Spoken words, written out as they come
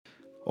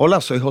Hola,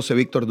 soy José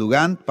Víctor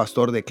Dugán,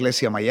 pastor de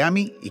Iglesia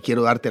Miami, y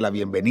quiero darte la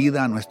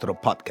bienvenida a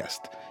nuestro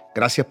podcast.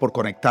 Gracias por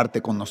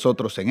conectarte con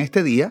nosotros en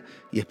este día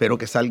y espero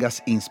que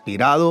salgas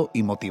inspirado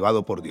y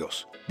motivado por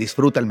Dios.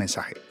 Disfruta el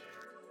mensaje.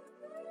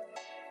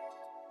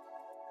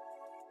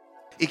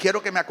 Y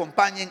quiero que me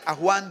acompañen a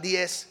Juan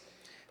 10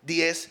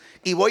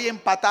 y voy a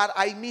empatar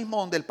ahí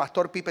mismo donde el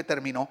pastor Pipe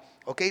terminó.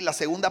 ¿Ok? La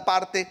segunda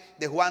parte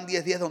de Juan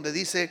 10 donde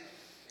dice,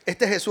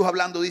 este Jesús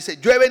hablando dice,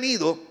 yo he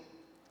venido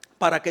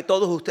para que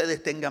todos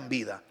ustedes tengan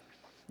vida.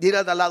 Dile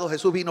al lado,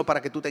 Jesús vino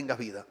para que tú tengas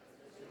vida.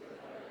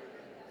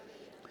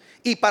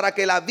 Y para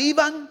que la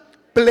vivan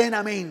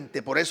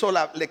plenamente. Por eso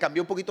le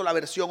cambié un poquito la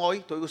versión hoy.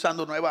 Estoy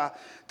usando nueva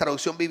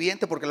traducción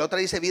viviente porque la otra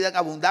dice vida en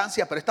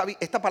abundancia. Pero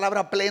esta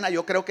palabra plena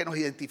yo creo que nos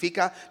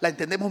identifica, la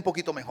entendemos un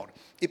poquito mejor.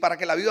 Y para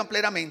que la vivan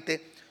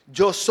plenamente,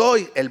 yo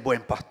soy el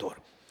buen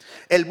pastor.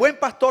 El buen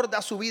pastor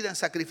da su vida en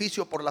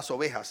sacrificio por las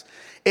ovejas.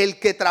 El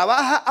que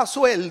trabaja a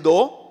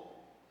sueldo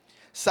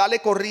sale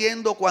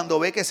corriendo cuando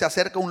ve que se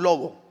acerca un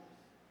lobo.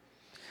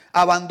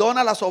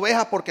 Abandona las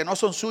ovejas porque no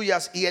son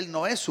suyas y él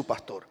no es su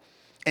pastor.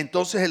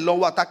 Entonces el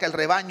lobo ataca el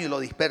rebaño y lo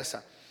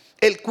dispersa.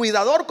 El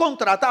cuidador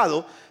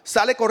contratado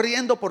sale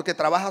corriendo porque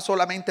trabaja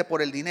solamente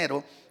por el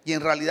dinero y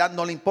en realidad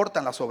no le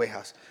importan las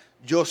ovejas.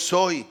 Yo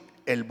soy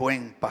el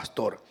buen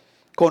pastor.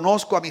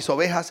 Conozco a mis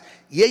ovejas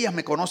y ellas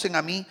me conocen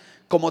a mí,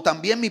 como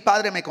también mi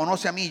Padre me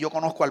conoce a mí, yo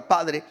conozco al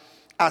Padre.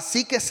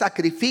 Así que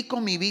sacrifico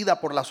mi vida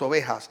por las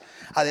ovejas.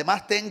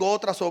 Además tengo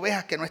otras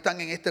ovejas que no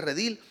están en este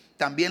redil.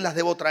 También las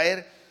debo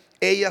traer.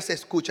 Ellas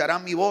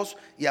escucharán mi voz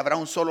y habrá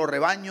un solo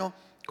rebaño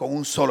con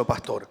un solo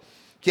pastor.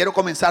 Quiero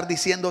comenzar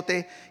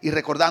diciéndote y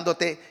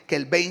recordándote que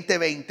el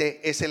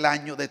 2020 es el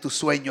año de tus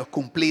sueños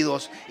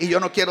cumplidos. Y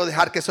yo no quiero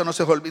dejar que eso no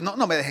se olvide.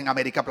 No me dejen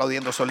América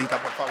aplaudiendo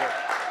solita, por favor.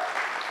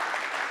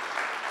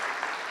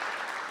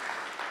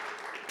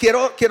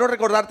 Quiero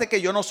recordarte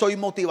que yo no soy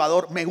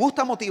motivador. Me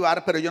gusta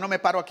motivar, pero yo no me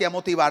paro aquí a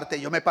motivarte.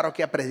 Yo me paro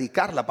aquí a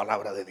predicar la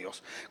palabra de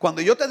Dios.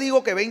 Cuando yo te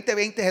digo que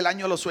 2020 es el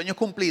año de los sueños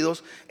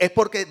cumplidos, es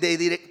porque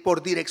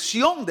por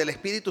dirección del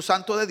Espíritu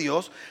Santo de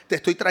Dios te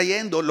estoy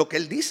trayendo lo que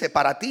Él dice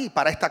para ti,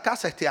 para esta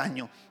casa este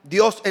año.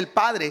 Dios el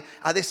Padre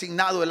ha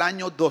designado el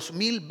año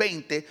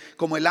 2020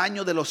 como el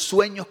año de los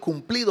sueños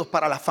cumplidos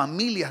para las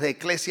familias de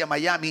Iglesia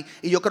Miami.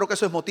 Y yo creo que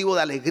eso es motivo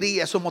de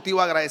alegría, eso es motivo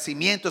de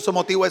agradecimiento, eso es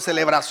motivo de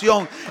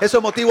celebración, eso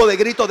es motivo de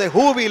grito de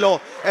júbilo,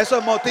 eso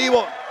es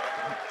motivo.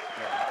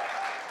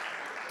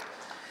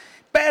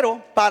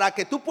 Pero para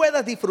que tú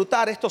puedas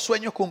disfrutar estos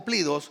sueños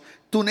cumplidos,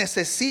 tú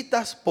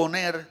necesitas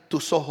poner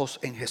tus ojos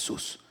en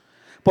Jesús.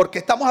 Porque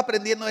estamos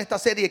aprendiendo en esta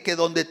serie que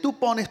donde tú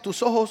pones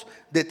tus ojos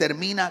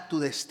determina tu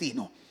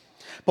destino.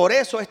 Por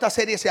eso esta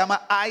serie se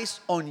llama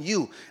Eyes on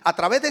You. A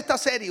través de esta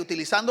serie,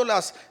 utilizando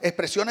las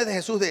expresiones de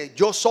Jesús de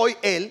yo soy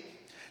Él,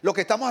 lo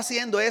que estamos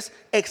haciendo es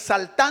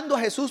exaltando a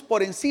Jesús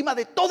por encima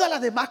de todas las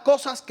demás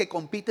cosas que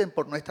compiten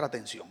por nuestra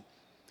atención.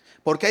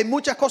 Porque hay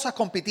muchas cosas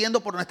compitiendo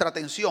por nuestra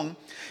atención.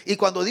 Y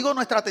cuando digo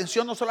nuestra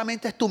atención no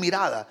solamente es tu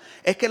mirada,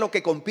 es que lo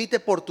que compite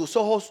por tus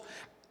ojos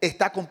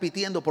está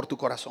compitiendo por tu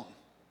corazón.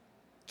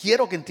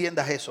 Quiero que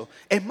entiendas eso.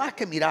 Es más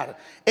que mirar.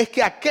 Es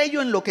que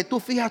aquello en lo que tú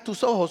fijas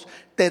tus ojos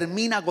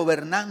termina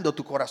gobernando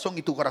tu corazón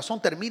y tu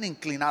corazón termina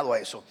inclinado a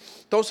eso.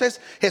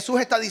 Entonces Jesús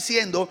está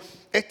diciendo,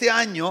 este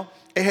año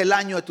es el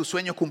año de tus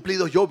sueños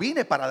cumplidos. Yo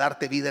vine para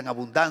darte vida en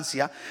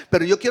abundancia,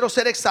 pero yo quiero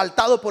ser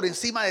exaltado por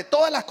encima de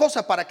todas las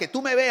cosas para que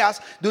tú me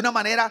veas de una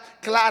manera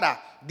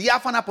clara,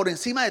 diáfana, por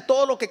encima de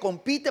todo lo que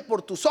compite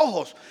por tus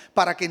ojos,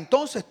 para que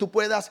entonces tú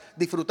puedas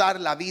disfrutar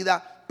la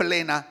vida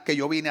plena que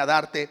yo vine a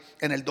darte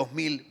en el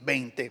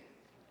 2020.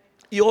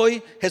 Y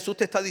hoy Jesús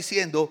te está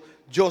diciendo,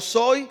 yo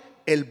soy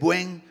el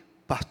buen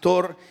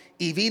pastor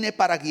y vine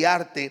para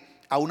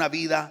guiarte a una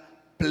vida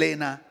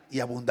plena y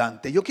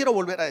abundante. Yo quiero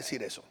volver a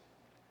decir eso.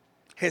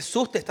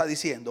 Jesús te está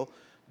diciendo,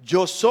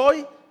 yo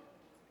soy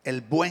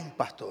el buen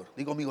pastor.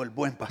 Digo conmigo, el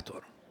buen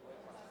pastor.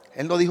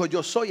 Él no dijo,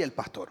 yo soy el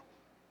pastor.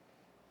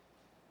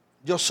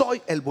 Yo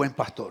soy el buen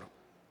pastor.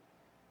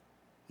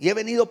 Y he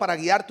venido para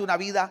guiarte una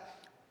vida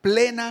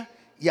plena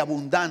y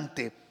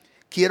abundante.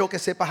 Quiero que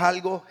sepas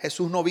algo,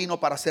 Jesús no vino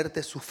para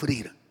hacerte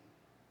sufrir.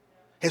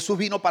 Jesús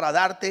vino para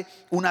darte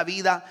una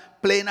vida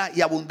plena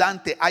y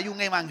abundante. Hay un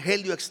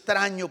evangelio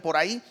extraño por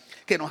ahí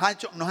que nos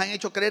han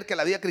hecho creer que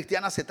la vida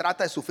cristiana se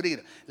trata de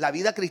sufrir. La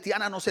vida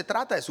cristiana no se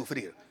trata de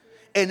sufrir.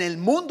 En el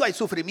mundo hay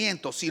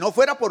sufrimiento. Si no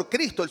fuera por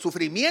Cristo, el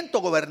sufrimiento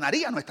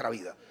gobernaría nuestra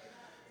vida.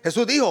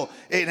 Jesús dijo,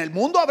 en el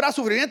mundo habrá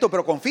sufrimiento,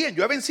 pero confíen,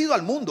 yo he vencido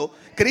al mundo.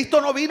 Cristo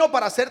no vino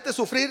para hacerte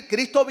sufrir,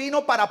 Cristo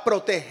vino para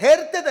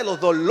protegerte de los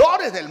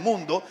dolores del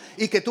mundo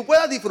y que tú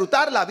puedas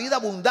disfrutar la vida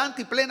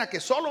abundante y plena que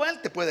solo Él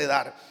te puede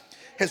dar.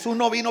 Jesús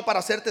no vino para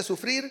hacerte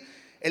sufrir,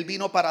 Él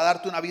vino para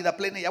darte una vida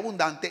plena y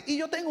abundante. Y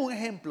yo tengo un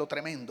ejemplo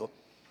tremendo.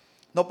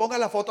 No pongas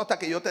la foto hasta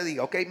que yo te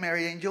diga, ok,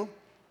 Mary Angel.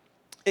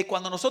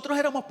 Cuando nosotros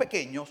éramos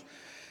pequeños,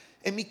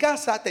 en mi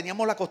casa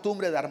teníamos la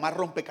costumbre de armar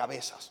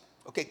rompecabezas.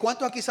 Okay,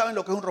 ¿cuántos aquí saben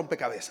lo que es un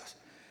rompecabezas?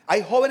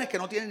 Hay jóvenes que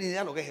no tienen ni idea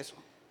de lo que es eso.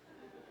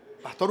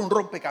 Pastor, un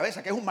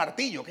rompecabezas, ¿qué es un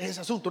martillo? ¿Qué es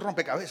ese asunto? Un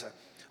rompecabezas.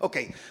 Ok,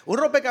 un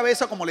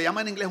rompecabezas, como le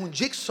llaman en inglés, un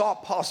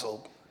jigsaw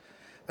puzzle.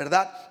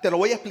 ¿verdad? Te lo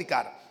voy a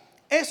explicar.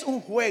 Es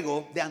un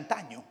juego de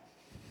antaño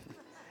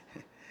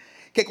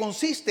que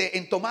consiste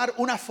en tomar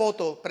una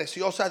foto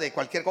preciosa de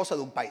cualquier cosa,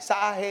 de un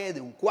paisaje,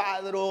 de un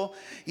cuadro,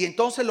 y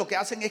entonces lo que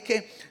hacen es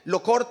que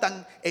lo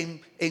cortan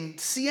en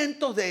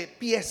cientos de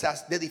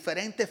piezas de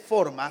diferentes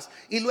formas,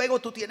 y luego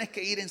tú tienes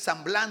que ir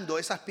ensamblando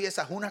esas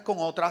piezas unas con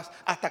otras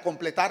hasta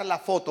completar la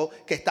foto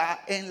que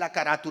está en la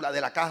carátula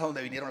de la caja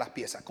donde vinieron las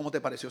piezas. ¿Cómo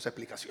te pareció esa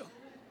explicación?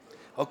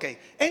 Ok,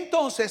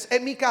 entonces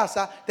en mi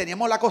casa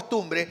teníamos la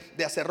costumbre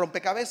de hacer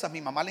rompecabezas.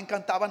 Mi mamá le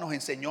encantaba, nos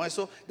enseñó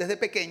eso desde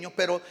pequeños,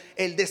 pero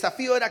el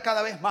desafío era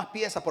cada vez más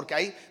piezas, porque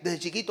hay desde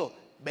chiquito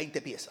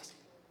 20 piezas,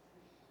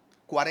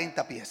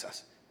 40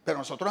 piezas. Pero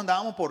nosotros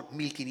andábamos por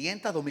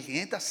 1500,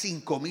 2500,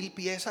 5000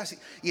 piezas.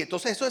 Y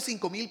entonces eso de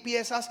 5000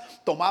 piezas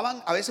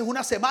tomaban a veces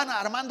una semana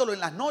armándolo en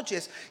las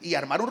noches. Y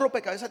armar un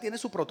rompecabezas tiene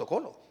su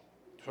protocolo.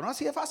 Eso no es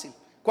así de fácil.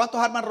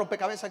 ¿Cuántos arman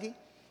rompecabezas aquí?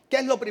 ¿Qué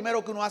es lo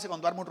primero que uno hace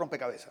cuando arma un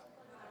rompecabezas?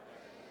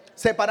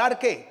 ¿Separar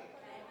qué?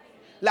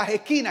 Las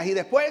esquinas, y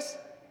después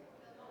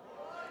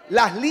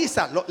las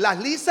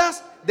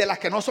lisas de las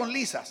que no son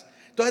lisas.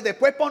 Entonces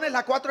después pones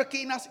las 4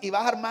 esquinas y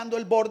vas armando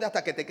el borde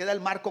hasta que te queda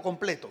el marco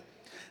completo.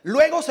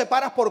 Luego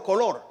separas por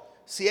color.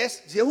 Si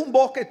es un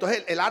bosque,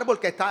 entonces el árbol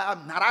que está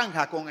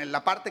naranja con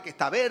la parte que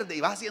está verde,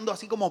 y vas haciendo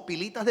así como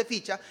pilitas de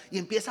ficha y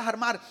empiezas a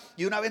armar.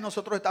 Y una vez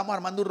nosotros estábamos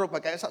armando un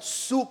rompecabezas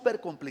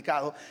súper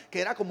complicado, que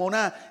era como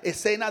una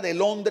escena de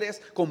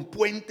Londres con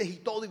puentes y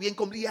todo, y bien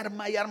y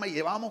arma, y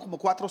llevábamos como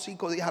 4 o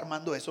 5 días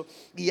armando eso,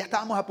 y ya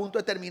estábamos a punto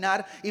de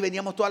terminar, y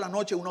veníamos todas las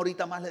noches, una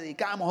horita más le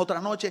dedicábamos, otra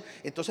noche.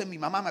 Entonces mi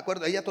mamá, me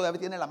acuerdo, ella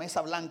todavía tiene la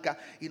mesa blanca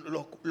y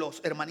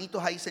los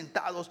hermanitos ahí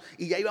sentados,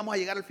 y ya íbamos a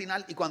llegar al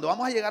final. Y cuando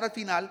vamos a llegar al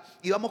final,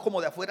 íbamos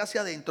como de afuera hacia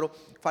adentro,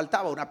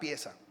 faltaba una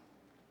pieza,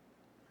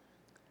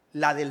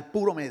 la del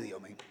puro medio,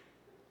 man.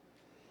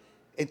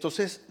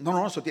 Entonces,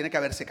 no, eso tiene que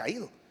haberse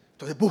caído.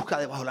 Entonces busca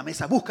debajo de la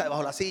mesa, busca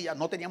debajo de la silla.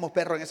 No teníamos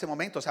perro en ese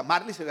momento, o sea,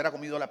 Marley se hubiera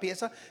comido la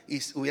pieza y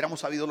hubiéramos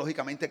sabido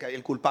lógicamente que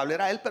el culpable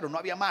era él, pero no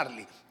había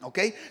Marley, ¿ok?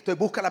 Entonces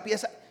busca la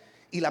pieza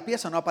y la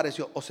pieza no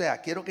apareció. O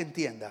sea, quiero que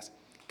entiendas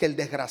que el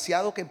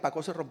desgraciado que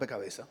empacó ese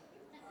rompecabezas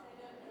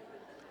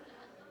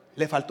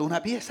le faltó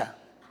una pieza.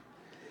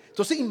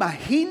 Entonces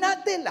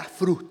imagínate la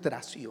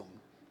frustración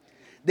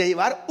de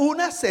llevar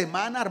una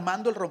semana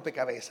armando el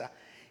rompecabezas,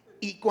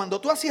 y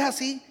cuando tú hacías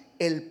así,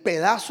 el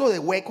pedazo de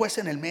hueco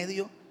ese en el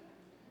medio.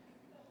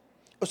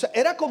 O sea,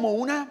 era como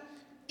una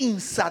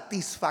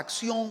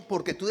insatisfacción,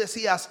 porque tú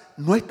decías,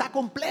 no está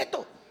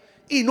completo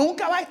y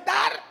nunca va a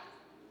estar.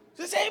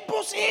 Es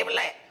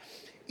imposible.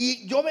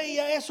 Y yo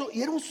veía eso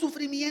y era un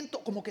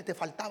sufrimiento, como que te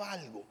faltaba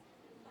algo.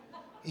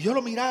 Y yo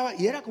lo miraba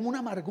y era como una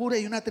amargura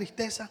y una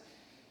tristeza.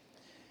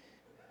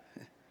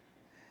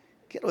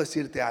 Quiero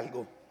decirte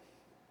algo.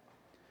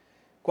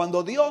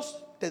 Cuando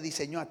Dios te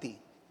diseñó a ti,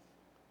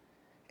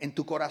 en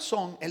tu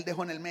corazón Él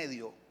dejó en el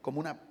medio como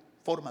una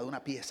forma de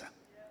una pieza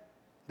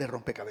de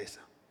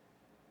rompecabezas.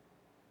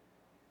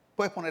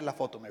 Puedes poner la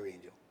foto, Mary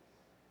Angel.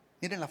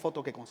 Miren la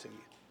foto que conseguí.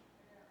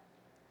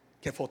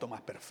 Qué foto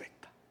más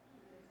perfecta.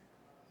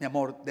 Mi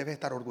amor, debes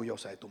estar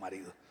orgullosa de tu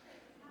marido.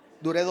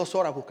 Duré 2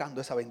 horas buscando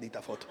esa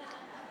bendita foto.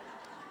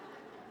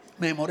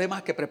 Me demoré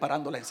más que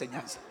preparando la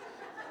enseñanza.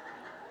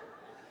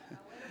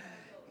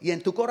 Y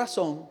en tu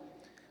corazón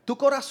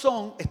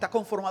está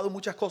conformado de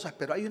muchas cosas,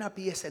 pero hay una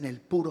pieza en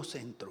el puro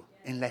centro,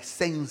 en la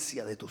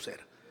esencia de tu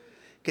ser,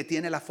 que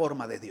tiene la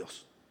forma de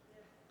Dios.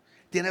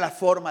 Tiene la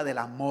forma del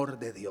amor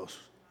de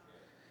Dios.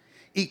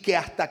 Y que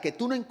hasta que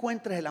tú no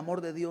encuentres el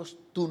amor de Dios,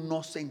 tú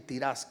no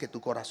sentirás que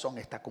tu corazón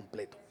está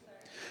completo.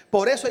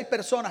 Por eso hay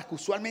personas que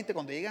usualmente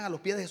cuando llegan a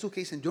los pies de Jesús que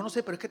dicen, yo no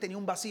sé, pero es que tenía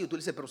un vacío. Tú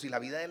dices, pero si la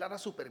vida de él era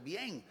súper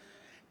bien.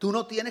 Tú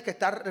no tienes que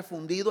estar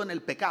refundido en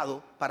el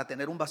pecado para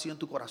tener un vacío en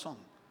tu corazón.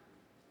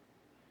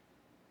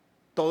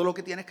 Todo lo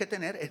que tienes que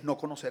tener es no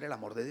conocer el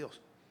amor de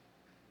Dios.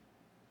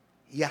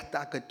 Y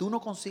hasta que tú no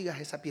consigas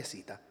esa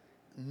piecita,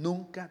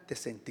 nunca te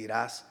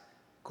sentirás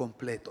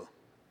completo.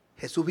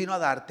 Jesús vino a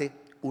darte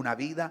una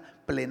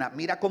vida plena.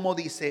 Mira cómo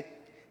dice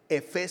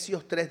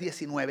Efesios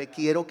 3:19.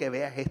 Quiero que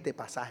veas este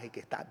pasaje que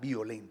está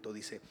violento.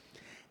 Dice,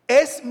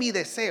 es mi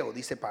deseo,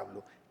 dice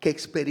Pablo, que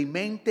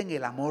experimenten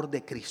el amor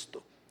de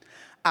Cristo,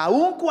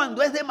 aun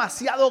cuando es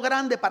demasiado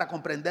grande para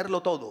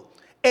comprenderlo todo.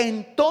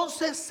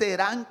 Entonces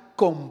serán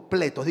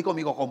completos. Digo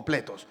conmigo,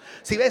 completos.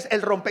 Si ves,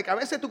 el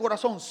rompecabezas de tu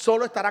corazón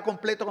solo estará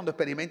completo cuando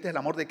experimentes el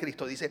amor de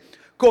Cristo. Dice,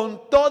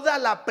 con toda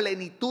la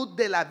plenitud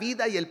de la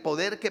vida y el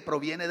poder que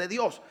proviene de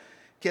Dios.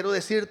 Quiero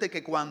decirte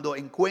que cuando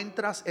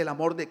encuentras el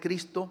amor de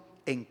Cristo,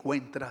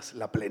 encuentras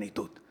la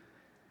plenitud.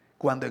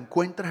 Cuando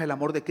encuentras el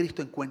amor de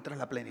Cristo, encuentras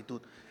la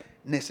plenitud.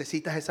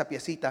 Necesitas esa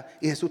piecita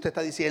y Jesús te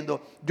está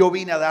diciendo, yo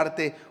vine a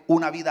darte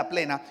una vida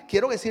plena.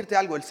 Quiero decirte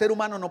algo, el ser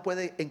humano no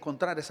puede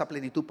encontrar esa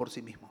plenitud por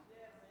sí mismo.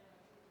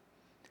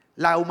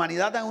 La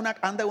humanidad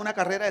anda en una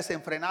carrera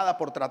desenfrenada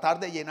por tratar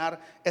de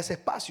llenar ese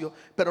espacio,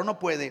 pero no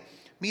puede.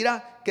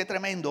 Mira qué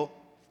tremendo,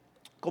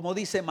 como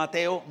dice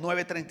Mateo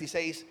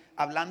 9:36,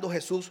 hablando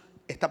Jesús,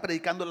 está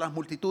predicando a las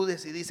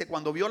multitudes y dice,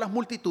 cuando vio las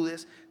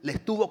multitudes,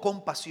 les tuvo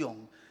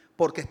compasión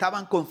porque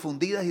estaban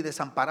confundidas y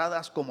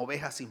desamparadas como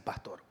ovejas sin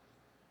pastor.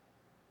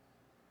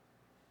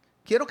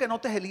 Quiero que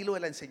notes el hilo de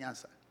la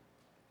enseñanza.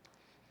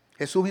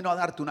 Jesús vino a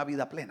darte una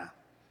vida plena.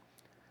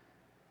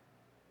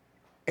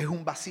 Es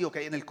un vacío que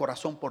hay en el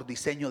corazón por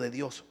diseño de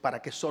Dios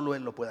para que solo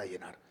Él lo pueda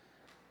llenar.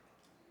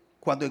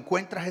 Cuando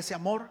encuentras ese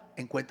amor,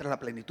 encuentras la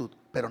plenitud,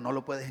 pero no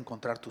lo puedes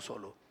encontrar tú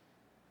solo.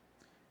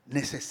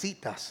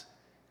 Necesitas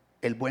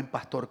el buen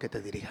pastor que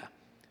te dirija.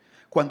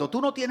 Cuando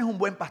tú no tienes un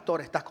buen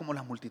pastor, estás como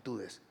las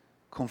multitudes,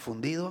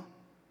 confundido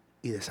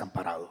y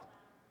desamparado,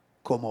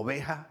 como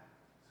oveja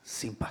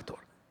sin pastor.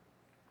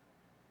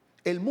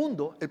 El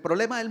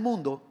problema del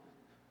mundo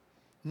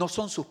no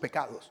son sus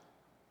pecados.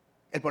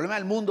 El problema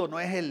del mundo no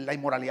es la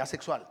inmoralidad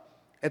sexual.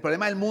 El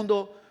problema del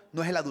mundo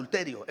no es el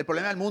adulterio. El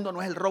problema del mundo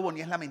no es el robo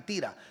ni es la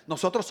mentira.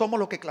 Nosotros somos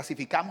los que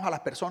clasificamos a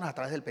las personas a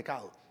través del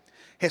pecado.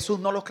 Jesús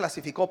no los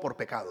clasificó por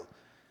pecado.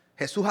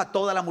 Jesús a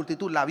toda la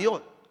multitud la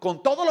vio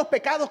con todos los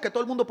pecados que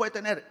todo el mundo puede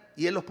tener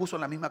y Él los puso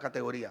en la misma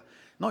categoría.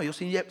 No, ellos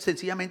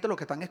sencillamente lo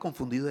que están es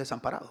confundidos y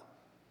desamparados.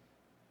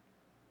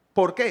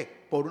 ¿Por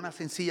qué? Por una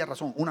sencilla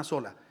razón, una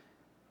sola.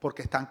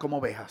 Porque están como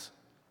ovejas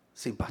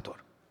sin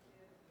pastor.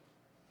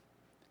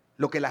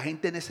 Lo que la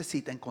gente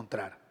necesita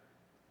encontrar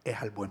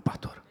es al buen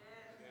pastor.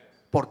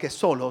 Porque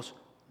solos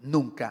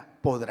nunca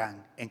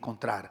podrán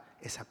encontrar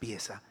esa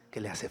pieza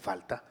que le hace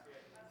falta.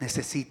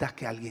 Necesitas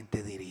que alguien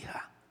te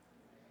dirija.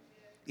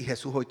 Y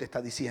Jesús hoy te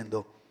está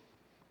diciendo,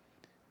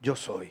 yo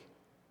soy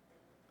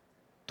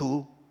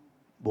tu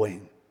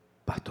buen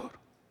pastor.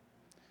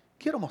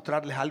 Quiero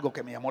mostrarles algo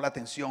que me llamó la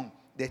atención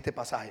de este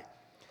pasaje.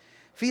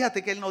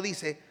 Fíjate que Él no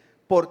dice,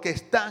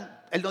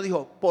 Él no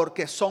dijo,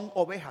 porque son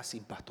ovejas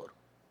sin pastor.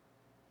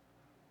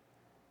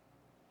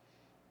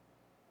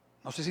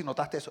 No sé si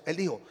notaste eso. Él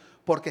dijo,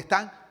 porque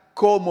están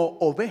como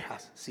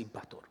ovejas sin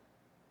pastor.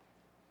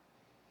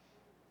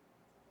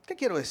 ¿Qué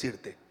quiero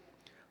decirte?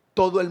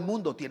 Todo el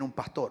mundo tiene un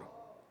pastor.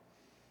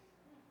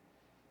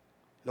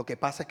 Lo que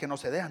pasa es que no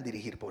se dejan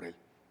dirigir por él,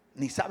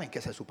 ni saben que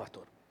ese es su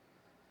pastor.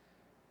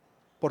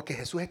 Porque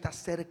Jesús está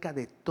cerca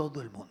de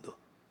todo el mundo.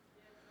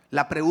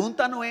 La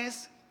pregunta no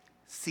es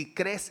si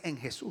crees en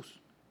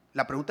Jesús.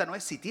 La pregunta no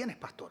es si tienes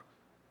pastor.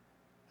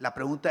 La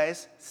pregunta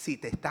es si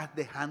te estás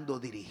dejando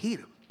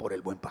dirigir por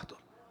el buen pastor.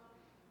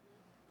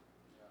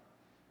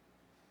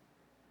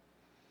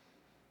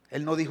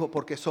 Él no dijo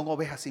porque son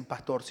ovejas sin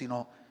pastor,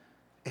 sino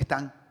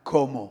están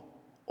como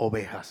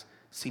ovejas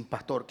sin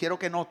pastor. Quiero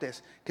que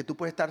notes que tú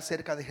puedes estar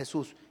cerca de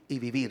Jesús y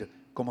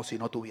vivir como si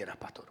no tuvieras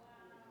pastor.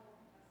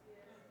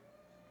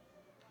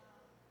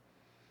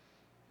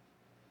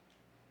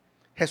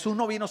 Jesús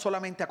no vino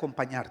solamente a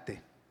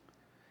acompañarte.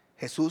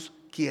 Jesús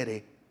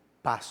quiere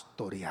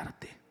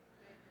pastorearte.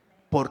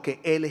 Porque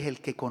Él es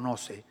el que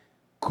conoce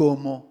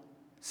cómo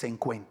se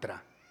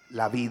encuentra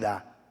la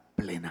vida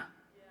plena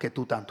que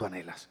tú tanto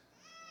anhelas.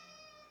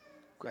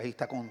 Ahí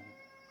está con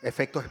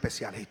efectos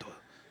especiales y todo.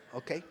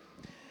 ¿Ok?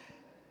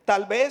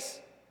 Tal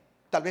vez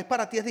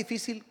para ti es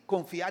difícil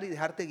confiar y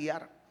dejarte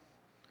guiar.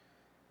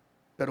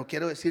 Pero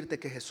quiero decirte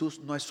que Jesús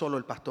no es solo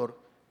el pastor,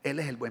 Él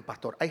es el buen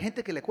pastor. Hay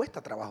gente que le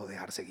cuesta trabajo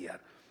dejarse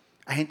guiar.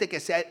 Hay gente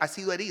que ha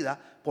sido herida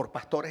por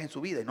pastores en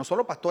su vida. Y no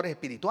solo pastores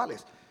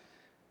espirituales.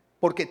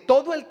 Porque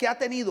todo el que ha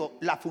tenido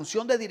la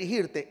función de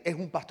dirigirte es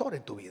un pastor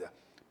en tu vida.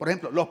 Por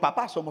ejemplo, los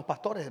papás somos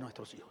pastores de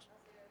nuestros hijos.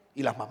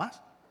 Y las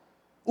mamás.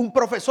 Un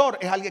profesor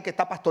es alguien que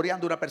está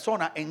pastoreando a una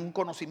persona en un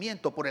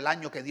conocimiento por el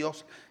año que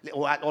Dios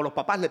o los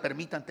papás le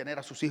permitan tener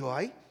a sus hijos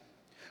ahí.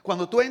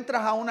 Cuando tú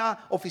entras a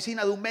una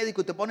oficina de un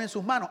médico y te pone en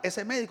sus manos,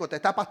 ese médico te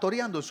está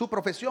pastoreando en su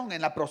profesión,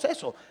 en el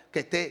proceso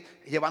que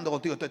esté llevando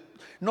contigo. Entonces,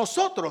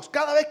 nosotros,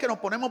 cada vez que nos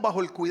ponemos bajo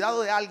el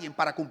cuidado de alguien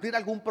para cumplir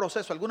algún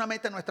proceso, alguna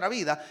meta en nuestra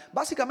vida,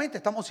 básicamente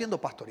estamos siendo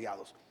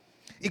pastoreados.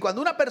 Y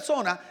cuando una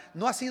persona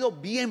no ha sido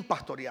bien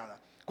pastoreada,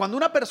 cuando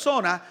una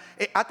persona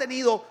ha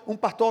tenido un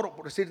pastor,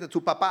 por decirte,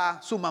 su papá,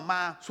 su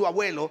mamá, su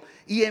abuelo,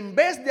 y en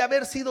vez de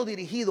haber sido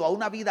dirigido a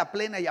una vida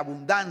plena y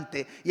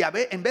abundante, y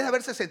en vez de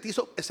haberse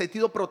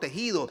sentido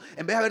protegido,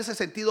 en vez de haberse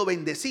sentido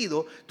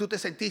bendecido, tú te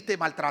sentiste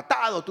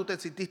maltratado, tú te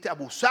sentiste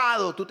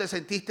abusado, tú te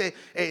sentiste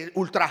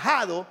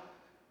ultrajado,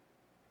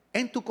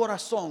 en tu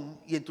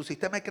corazón y en tu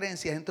sistema de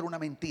creencias entra una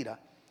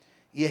mentira,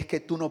 y es que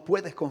tú no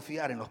puedes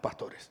confiar en los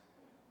pastores.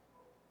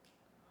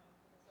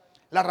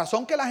 La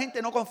razón que la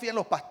gente no confía en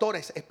los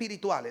pastores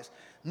espirituales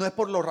no es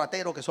por los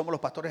rateros que somos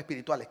los pastores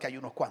espirituales, que hay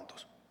unos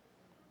cuantos.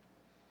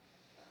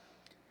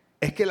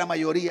 Es que la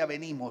mayoría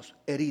venimos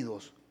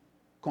heridos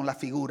con la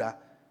figura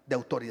de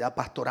autoridad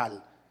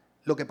pastoral.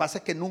 Lo que pasa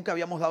es que nunca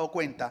habíamos dado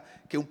cuenta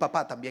que un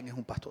papá también es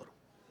un pastor.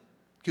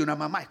 Que una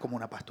mamá es como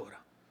una pastora.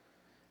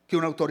 Que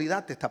una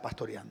autoridad te está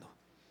pastoreando.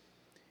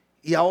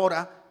 Y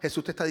ahora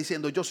Jesús te está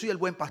diciendo, yo soy el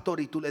buen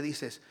pastor, y tú le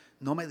dices,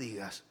 no me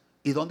digas,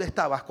 ¿y dónde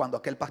estabas cuando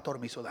aquel pastor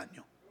me hizo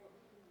daño?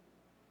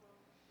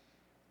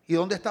 ¿Y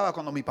dónde estaba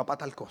cuando mi papá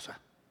tal cosa?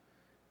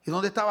 ¿Y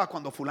dónde estaba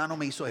cuando fulano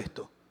me hizo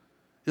esto?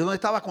 ¿Y dónde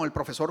estaba con el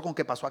profesor con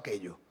que pasó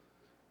aquello?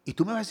 ¿Y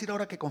tú me vas a decir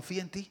ahora que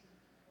confíe en ti?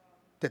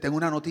 Te tengo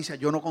una noticia,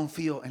 yo no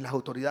confío en las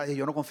autoridades,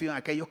 yo no confío en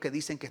aquellos que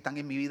dicen que están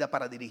en mi vida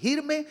para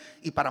dirigirme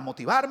y para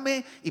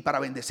motivarme y para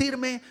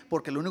bendecirme,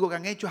 porque lo único que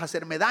han hecho es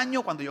hacerme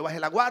daño cuando yo bajé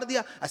la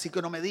guardia. Así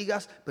que no me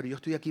digas, pero yo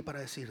estoy aquí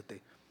para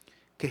decirte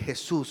que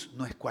Jesús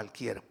no es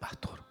cualquier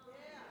pastor.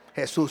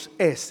 Jesús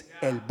es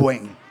el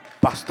buen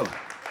pastor.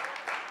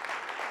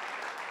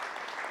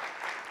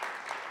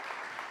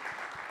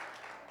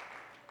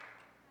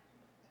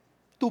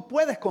 Tú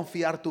puedes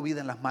confiar tu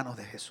vida en las manos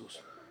de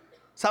Jesús.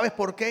 ¿Sabes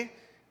por qué?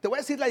 Te voy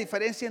a decir la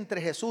diferencia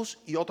entre Jesús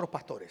y otros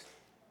pastores.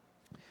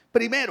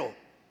 Primero,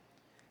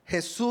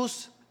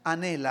 Jesús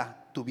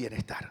anhela tu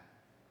bienestar.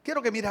 Quiero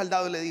que mires al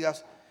lado y le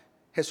digas,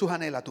 Jesús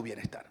anhela tu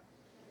bienestar.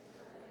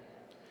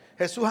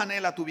 Jesús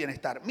anhela tu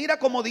bienestar. Mira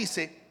cómo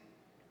dice,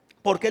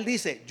 porque Él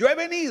dice, yo he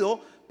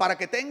venido para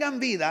que tengan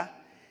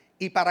vida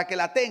y para que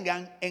la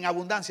tengan en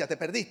abundancia. ¿Te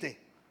perdiste?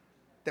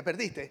 ¿Te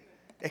perdiste?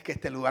 Es que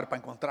este lugar para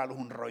encontrarlo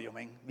es un rollo,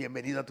 men.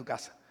 Bienvenido a tu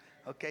casa.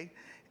 ¿Ok?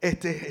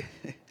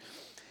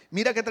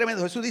 Mira qué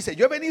tremendo. Jesús dice,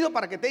 yo he venido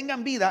para que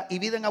tengan vida y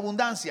vida en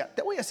abundancia.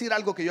 Te voy a decir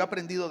algo que yo he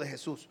aprendido de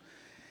Jesús.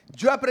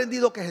 Yo he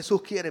aprendido que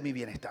Jesús quiere mi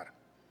bienestar.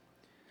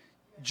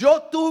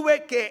 Yo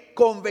tuve que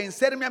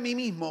convencerme a mí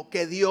mismo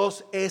que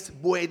Dios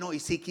es bueno y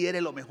sí quiere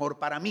lo mejor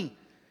para mí.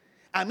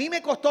 A mí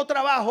me costó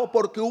trabajo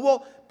porque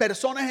hubo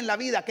personas en la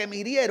vida que me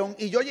hirieron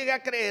y yo llegué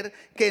a creer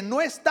que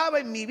no estaba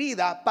en mi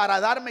vida para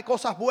darme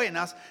cosas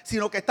buenas,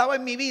 sino que estaba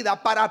en mi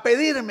vida para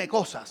pedirme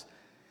cosas.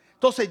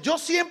 Entonces yo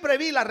siempre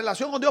vi la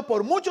relación con Dios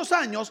por muchos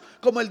años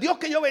como el Dios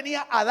que yo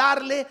venía a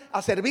darle, a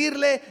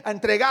servirle, a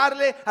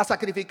entregarle, a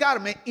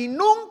sacrificarme. Y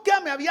nunca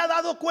me había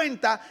dado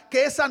cuenta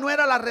que esa no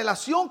era la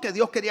relación que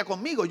Dios quería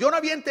conmigo. Yo no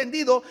había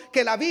entendido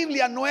que la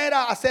Biblia no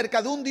era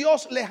acerca de un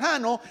Dios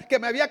lejano que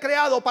me había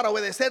creado para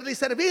obedecerle y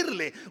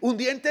servirle. Un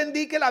día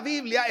entendí que la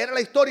Biblia era la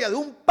historia de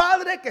un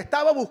padre que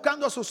estaba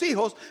buscando a sus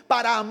hijos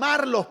para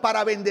amarlos,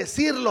 para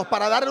bendecirlos,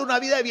 para darle una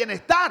vida de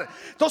bienestar.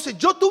 Entonces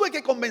yo tuve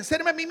que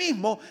convencerme a mí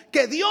mismo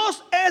que Dios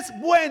es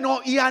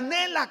bueno y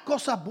anhela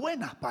cosas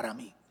buenas para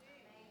mí.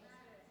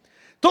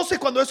 Entonces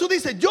cuando Jesús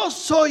dice yo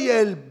soy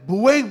el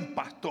buen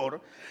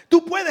pastor,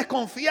 tú puedes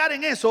confiar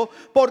en eso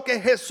porque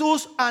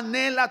Jesús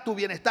anhela tu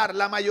bienestar.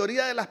 La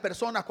mayoría de las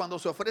personas cuando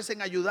se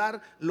ofrecen a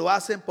ayudar lo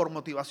hacen por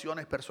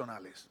motivaciones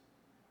personales.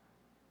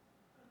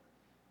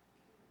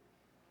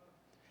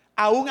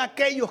 Aún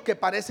aquellos que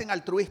parecen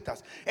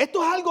altruistas.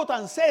 Esto es algo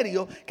tan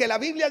serio que la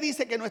Biblia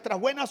dice que nuestras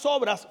buenas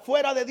obras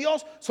fuera de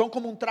Dios son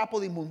como un trapo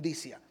de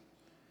inmundicia.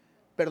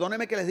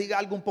 Perdónenme que les diga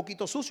algo un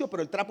poquito sucio,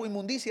 pero el trapo de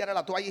inmundicia era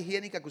la toalla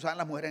higiénica que usaban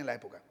las mujeres en la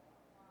época.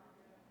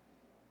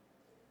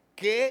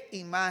 ¿Qué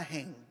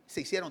imagen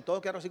se hicieron?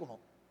 Todos quedaron así como.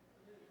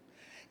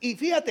 Y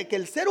fíjate que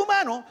el ser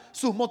humano,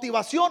 sus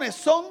motivaciones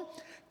son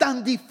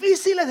tan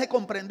difíciles de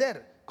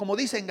comprender. Como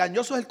dice,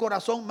 engañoso es el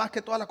corazón más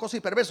que todas las cosas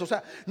y perverso. O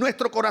sea,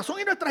 nuestro corazón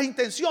y nuestras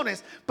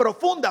intenciones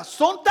profundas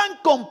son tan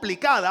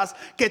complicadas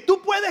que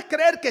tú puedes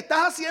creer que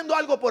estás haciendo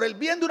algo por el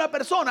bien de una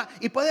persona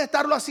y puedes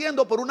estarlo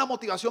haciendo por una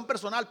motivación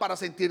personal para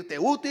sentirte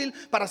útil,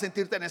 para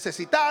sentirte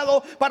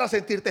necesitado, para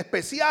sentirte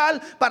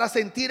especial, para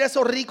sentir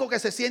eso rico que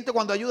se siente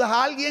cuando ayudas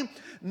a alguien.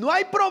 No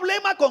hay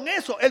problema con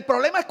eso. El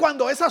problema es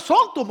cuando esas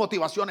son tus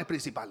motivaciones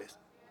principales.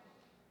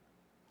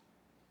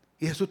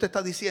 Y Jesús te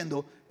está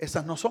diciendo,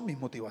 esas no son mis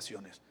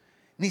motivaciones.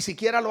 Ni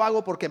siquiera lo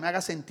hago porque me haga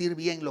sentir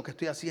bien lo que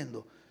estoy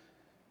haciendo.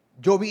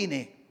 Yo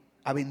vine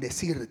a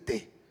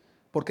bendecirte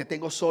porque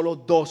tengo solo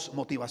dos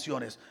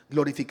motivaciones: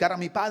 glorificar a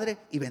mi Padre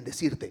y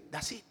bendecirte.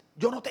 That's it.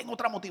 Yo no tengo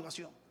otra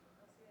motivación.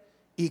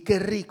 Y qué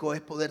rico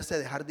es poderse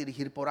dejar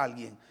dirigir por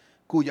alguien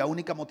cuya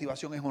única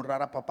motivación es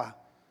honrar a papá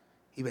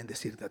y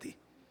bendecirte a ti.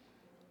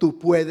 Tú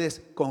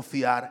puedes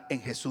confiar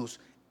en Jesús.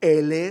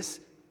 Él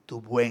es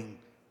tu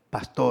buen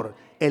pastor,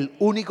 el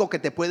único que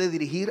te puede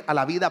dirigir a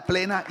la vida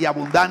plena y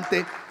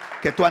abundante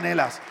que tú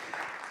anhelas.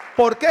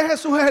 ¿Por qué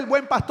Jesús es el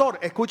buen pastor?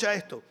 Escucha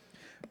esto.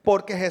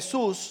 Porque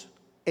Jesús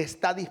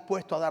está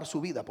dispuesto a dar su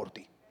vida por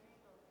ti.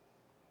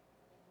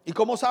 ¿Y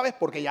cómo sabes?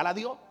 Porque ya la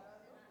dio.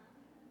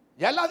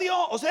 Ya Él la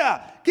dio. O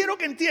sea, quiero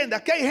que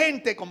entiendas que hay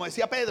gente, como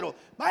decía Pedro,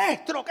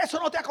 maestro, que eso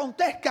no te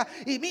acontezca.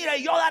 Y mira,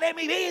 yo daré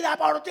mi vida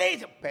por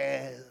ti.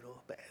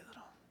 Pedro.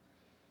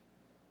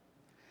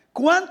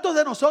 ¿Cuántos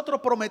de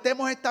nosotros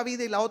prometemos esta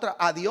vida y la otra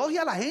a Dios y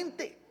a la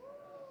gente?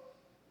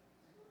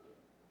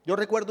 Yo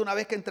recuerdo una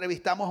vez que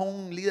entrevistamos a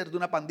un líder de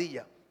una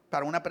pandilla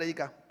para una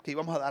prédica que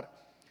íbamos a dar.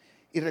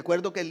 Y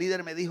recuerdo que el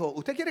líder me dijo,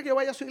 ¿usted quiere que yo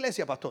vaya a su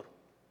iglesia, pastor?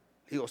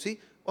 Digo,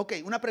 sí. Ok,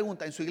 una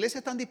pregunta, ¿en su iglesia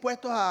están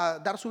dispuestos a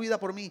dar su vida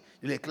por mí?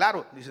 Y le dije,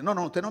 claro. Dice, no,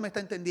 usted no me está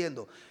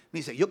entendiendo. Me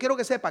dice, yo quiero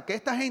que sepa que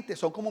esta gente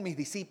son como mis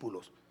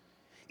discípulos.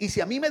 Y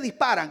si a mí me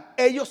disparan,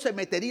 ellos se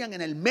meterían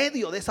en el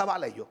medio de esa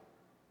bala. Y yo,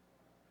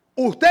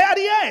 ¿usted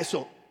haría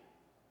eso?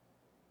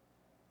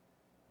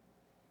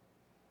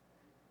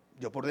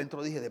 Yo por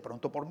dentro dije, de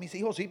pronto por mis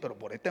hijos sí, pero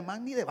por este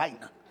man ni de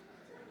vaina.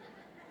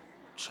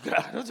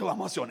 Claro,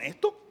 vamos a ser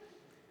honestos.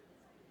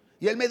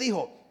 Y él me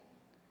dijo,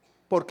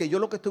 porque yo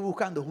lo que estoy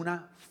buscando es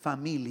una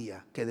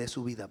familia que dé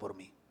su vida por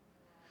mí.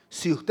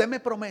 Si usted me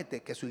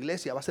promete que su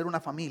iglesia va a ser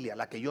una familia,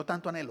 la que yo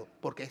tanto anhelo,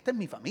 porque esta es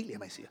mi familia,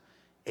 me decía,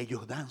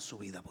 ellos dan su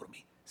vida por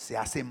mí. se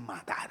hacen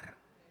matar.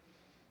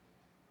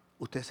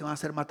 ¿Ustedes se van a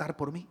hacer matar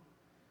por mí?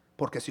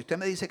 Porque si usted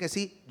me dice que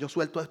sí, yo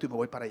suelto esto y me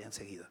voy para allá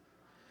enseguida.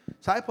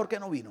 ¿Sabes por qué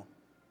no vino?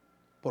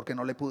 Porque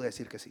no le pude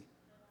decir que sí.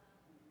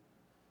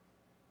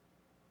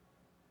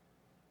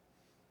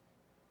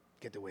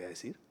 ¿Qué te voy a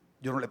decir?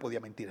 Yo no le podía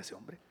mentir a ese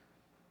hombre.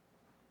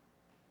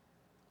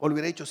 O le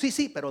hubiera dicho, sí,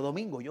 sí, pero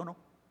domingo, yo no.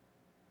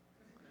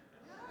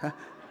 ¿Ah?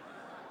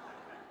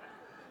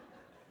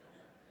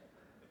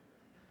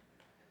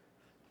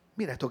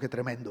 Mira esto que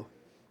tremendo.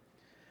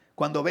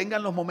 Cuando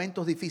vengan los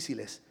momentos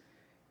difíciles,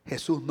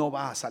 Jesús no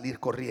va a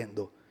salir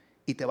corriendo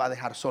y te va a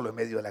dejar solo en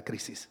medio de la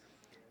crisis.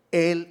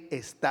 Él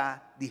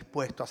está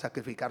dispuesto a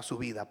sacrificar su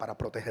vida para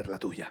proteger la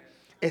tuya.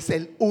 Es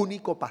el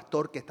único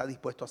pastor que está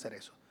dispuesto a hacer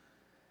eso.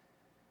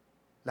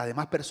 Las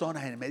demás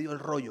personas en el medio del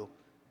rollo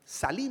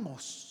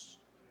salimos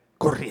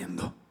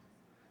corriendo,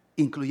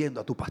 incluyendo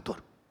a tu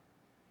pastor.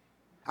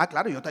 Ah,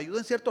 claro, yo te ayudo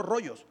en ciertos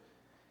rollos.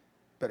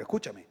 Pero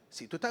escúchame,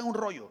 si tú estás en un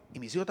rollo y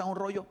mis hijos están en un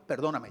rollo,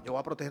 perdóname, yo voy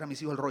a proteger a mis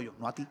hijos del rollo,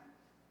 no a ti.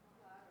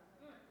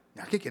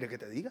 ¿Qué quiere que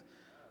te diga?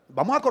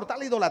 Vamos a cortar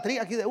la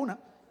idolatría aquí de una.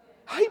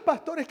 Ay,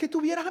 pastor, es que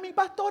tuvieras a mi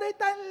pastor, es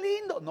tan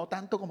lindo. No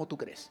tanto como tú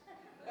crees.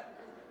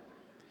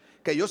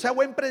 Que yo sea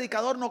buen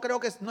predicador no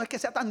es que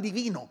sea tan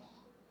divino.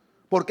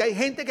 Porque hay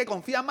gente que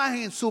confía más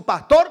en su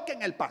pastor que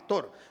en el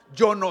pastor.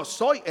 Yo no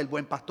soy el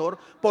buen pastor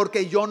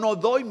porque yo no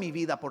doy mi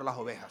vida por las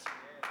ovejas.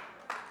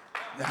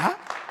 ¿Ya?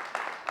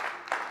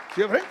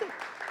 ¿Sí de frente?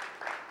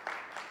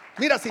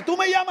 Mira, si tú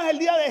me llamas el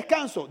día de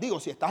descanso, digo,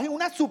 si estás en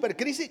una super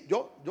crisis,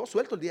 yo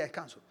suelto el día de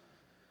descanso.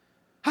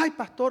 Ay,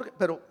 pastor,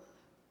 pero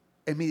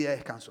es mi día de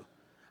descanso.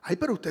 Ay,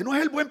 pero usted no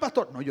es el buen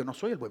pastor. No, yo no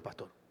soy el buen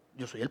pastor.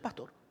 Yo soy el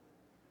pastor.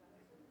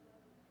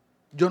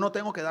 Yo no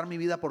tengo que dar mi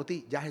vida por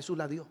ti. Ya Jesús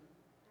la dio.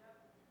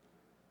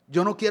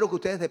 Yo no quiero que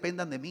ustedes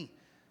dependan de mí.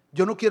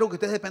 Yo no quiero que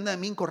ustedes dependan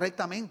de mí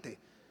incorrectamente.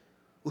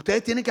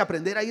 Ustedes tienen que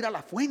aprender a ir a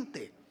la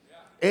fuente.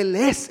 Él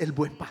es el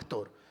buen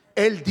pastor.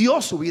 Él dio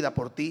su vida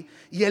por ti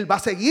y Él va a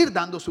seguir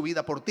dando su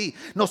vida por ti.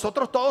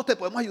 Nosotros todos te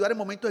podemos ayudar en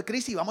momentos de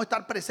crisis y vamos a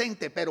estar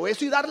presentes, pero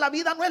eso y dar la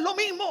vida no es lo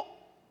mismo.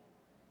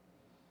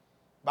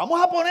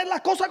 Vamos a poner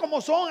las cosas como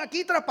son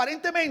aquí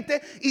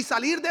transparentemente y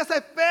salir de esa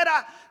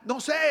esfera,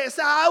 no sé,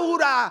 esa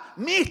aura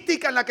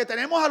mística en la que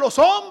tenemos a los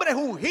hombres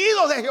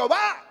ungidos de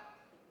Jehová.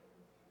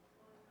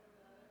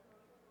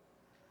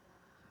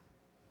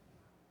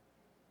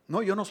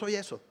 No, yo no soy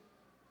eso.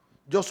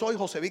 Yo soy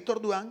José Víctor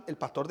Duán, el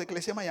pastor de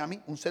Iglesia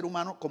Miami, un ser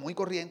humano común y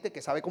corriente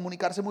que sabe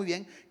comunicarse muy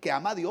bien, que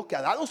ama a Dios, que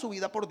ha dado su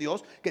vida por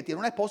Dios, que tiene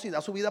una esposa y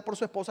da su vida por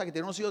su esposa, que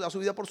tiene unos hijos y da su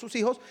vida por sus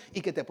hijos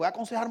y que te puede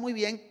aconsejar muy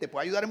bien, te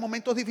puede ayudar en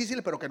momentos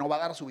difíciles, pero que no va a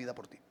dar su vida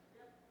por ti.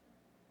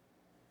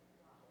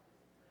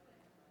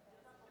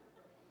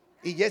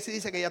 Y Jessie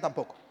dice que ella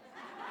tampoco.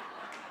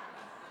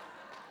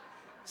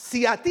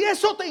 Si a ti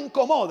eso te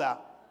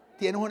incomoda,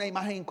 tienes una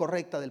imagen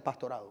incorrecta del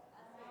pastorado.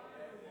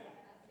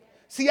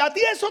 Si a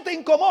ti eso te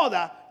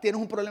incomoda,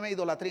 tienes un problema de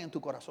idolatría en tu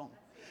corazón.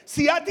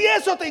 Si a ti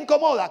eso te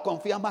incomoda,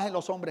 confías más en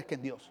los hombres que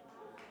en Dios.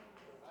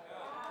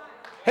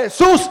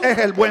 Jesús es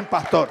el buen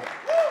pastor.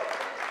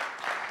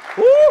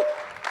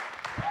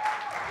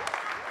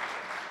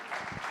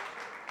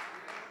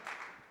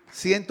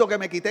 Siento que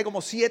me quité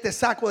como 7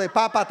 sacos de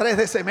papa, 3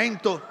 de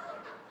cemento.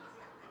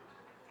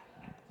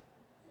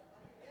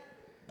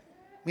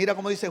 Mira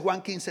cómo dice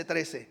Juan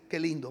 15:13.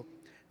 Qué lindo.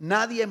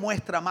 Nadie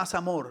muestra más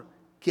amor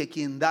que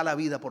quien da la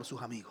vida por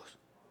sus amigos.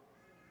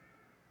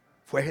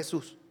 Fue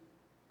Jesús.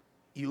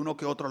 Y uno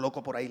que otro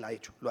loco por ahí lo ha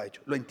hecho.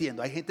 Lo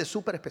entiendo. Hay gente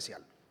súper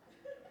especial.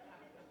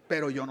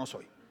 Pero yo no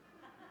soy.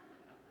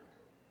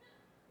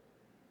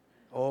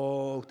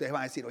 Oh, ustedes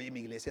van a decir, oye, mi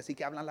iglesia sí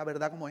que hablan la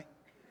verdad como es.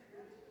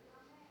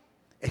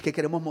 Es que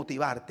queremos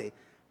motivarte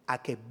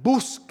a que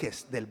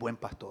busques del buen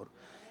pastor.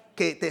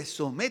 Que te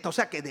sometas, o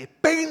sea, que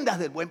dependas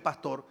del buen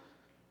pastor.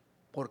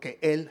 Porque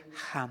Él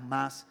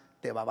jamás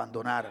te va a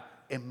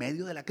abandonar en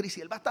medio de la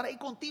crisis. Él va a estar ahí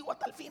contigo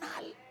hasta el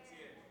final.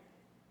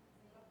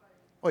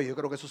 Oye, yo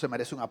creo que eso se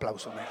merece un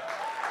aplauso. Mira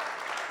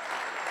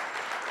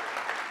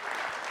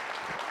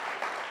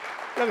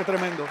qué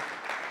tremendo.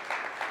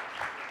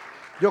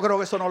 Yo creo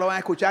que eso no lo van a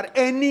escuchar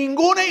en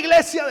ninguna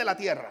iglesia de la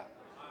tierra.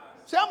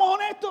 Seamos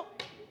honestos.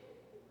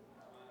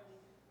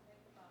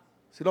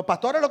 Si los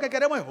pastores lo que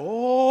queremos es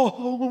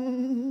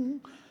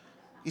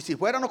y si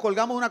fuera nos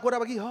colgamos una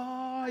cuerda aquí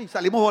y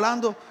salimos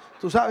volando,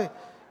 tú sabes,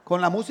 con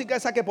la música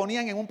esa que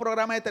ponían en un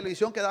programa de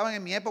televisión que daban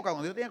en mi época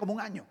cuando yo tenía como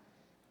 1 año.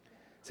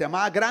 Se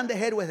llamaba Grandes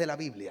Héroes de la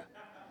Biblia.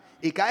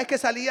 Y cada vez que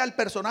salía el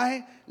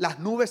personaje, las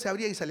nubes se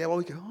abrían y salía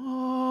voz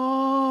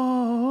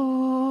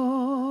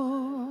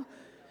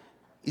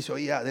y se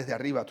oía desde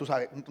arriba, tú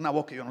sabes, una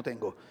voz que yo no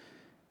tengo.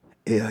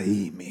 He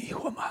ahí mi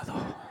hijo amado.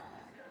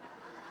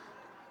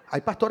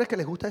 Hay pastores que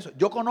les gusta eso.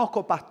 Yo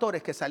conozco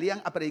pastores que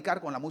salían a predicar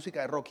con la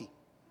música de Rocky.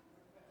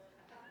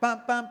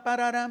 Pam, pam,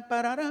 pararán,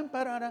 pararán,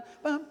 pararán,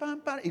 pam,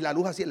 pam, pam. Y la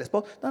luz así, el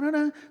spot.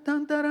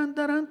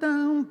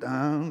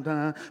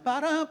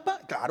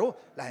 Claro,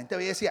 la gente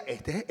veía y decía,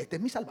 este es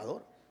mi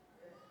Salvador.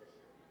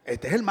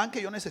 Este es el man que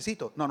yo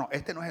necesito. No,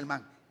 este no es el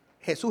man.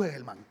 Jesús es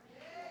el man.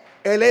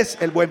 Él es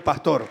el buen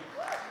pastor.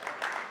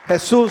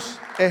 Jesús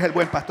es el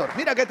buen pastor.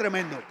 Mira qué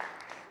tremendo.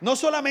 No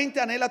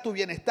solamente anhela tu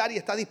bienestar y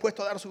está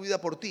dispuesto a dar su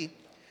vida por ti,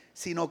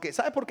 sino que,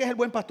 ¿sabes por qué es el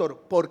buen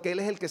pastor? Porque Él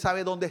es el que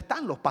sabe dónde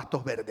están los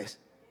pastos verdes.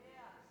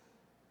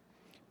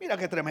 Mira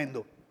qué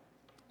tremendo.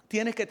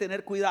 Tienes que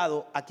tener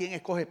cuidado a quién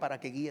escoges para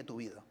que guíe tu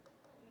vida.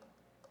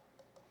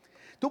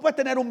 Tú puedes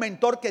tener un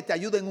mentor que te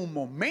ayude en un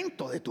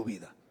momento de tu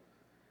vida.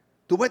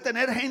 Tú puedes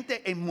tener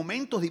gente en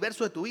momentos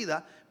diversos de tu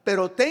vida,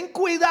 pero ten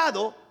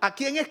cuidado a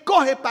quién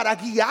escoges para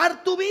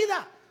guiar tu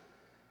vida.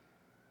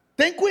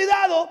 Ten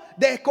cuidado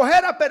de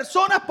escoger a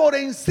personas por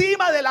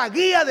encima de la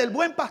guía del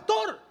buen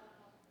pastor.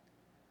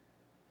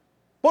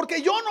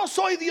 Porque yo no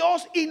soy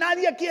Dios y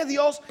nadie aquí es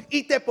Dios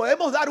y te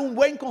podemos dar un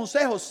buen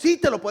consejo. Sí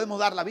te lo podemos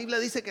dar. La Biblia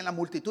dice que en la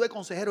multitud de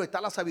consejeros está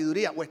la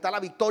sabiduría o está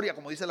la victoria,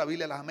 como dice la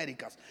Biblia de las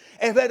Américas.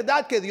 Es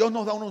verdad que Dios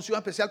nos da una unción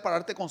especial para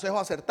darte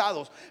consejos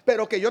acertados,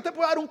 pero que yo te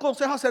pueda dar un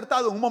consejo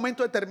acertado en un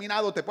momento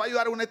determinado, te pueda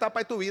ayudar en una etapa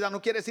de tu vida, no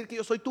quiere decir que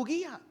yo soy tu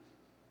guía.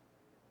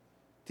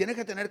 Tienes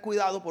que tener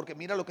cuidado porque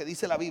mira lo que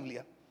dice la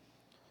Biblia.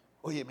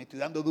 Oye, me estoy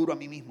dando duro a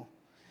mí mismo.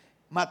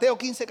 Mateo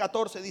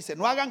 15:14 dice,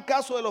 no hagan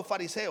caso de los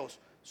fariseos.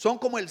 Son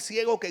como el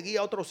ciego que guía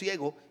a otro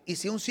ciego. Y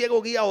si un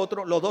ciego guía a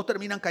otro, los dos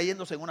terminan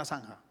cayéndose en una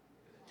zanja.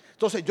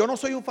 Entonces yo no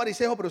soy un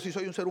fariseo, pero sí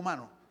soy un ser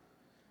humano.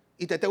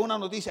 Y te tengo una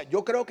noticia.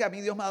 Yo creo que a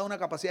mí Dios me ha dado una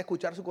capacidad de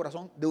escuchar su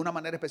corazón de una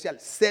manera especial.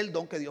 Sé el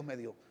don que Dios me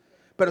dio.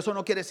 Pero eso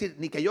no quiere decir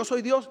ni que yo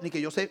soy Dios, ni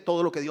que yo sé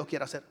todo lo que Dios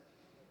quiere hacer.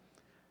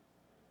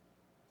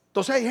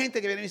 Entonces hay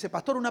gente que viene y dice,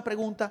 pastor, una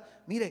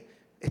pregunta. Mire,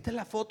 esta es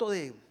la foto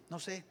de, no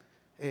sé,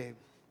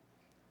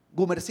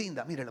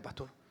 Gumercinda. Mírela,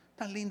 pastor.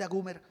 Tan linda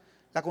Gumer.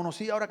 La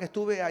conocí ahora que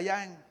estuve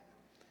allá en,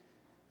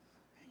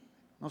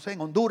 no sé,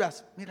 en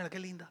Honduras. Mírala qué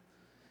linda.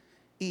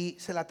 Y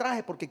se la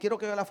traje porque quiero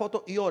que vea la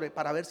foto y ore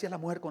para ver si es la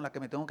mujer con la que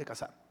me tengo que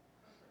casar.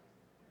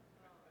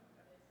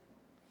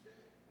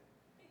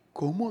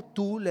 ¿Cómo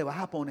tú le vas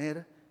a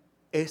poner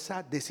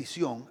esa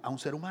decisión a un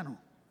ser humano?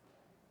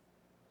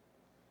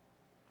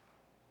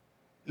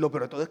 Lo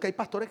peor de todo es que hay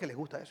pastores que les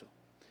gusta eso.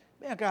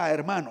 Ven acá,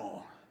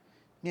 hermano.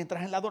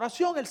 Mientras en la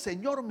adoración el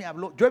Señor me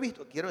habló. Yo he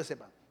visto, quiero que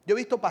sepan, yo he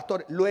visto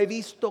pastores, lo he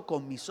visto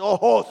con mis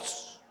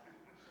ojos,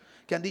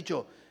 que han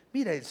dicho,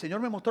 mire, el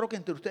Señor me mostró que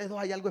entre ustedes dos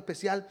hay algo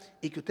especial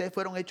y que ustedes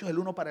fueron hechos el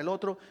uno para el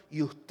otro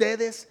y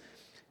ustedes,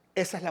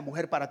 esa es la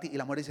mujer para ti. Y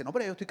la mujer dice, no,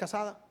 pero yo estoy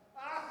casada.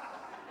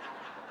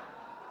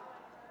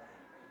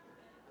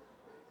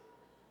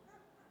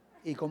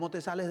 ¿Y cómo te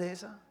sales de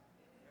esa?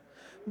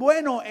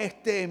 Bueno,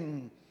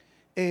 en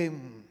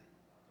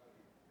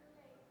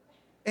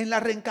la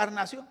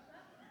reencarnación.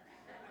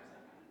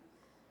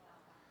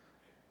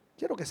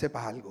 Quiero que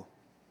sepas algo.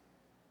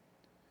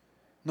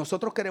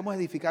 Nosotros queremos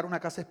edificar una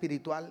casa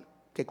espiritual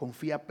que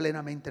confía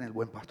plenamente en el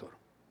buen pastor.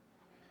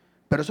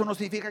 Pero eso no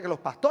significa que los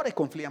pastores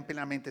confían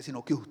plenamente,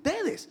 sino que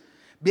ustedes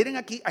vienen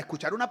aquí a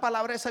escuchar una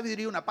palabra de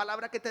sabiduría, una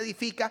palabra que te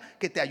edifica,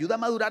 que te ayuda a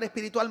madurar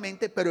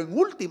espiritualmente, pero en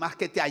últimas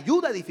que te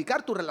ayuda a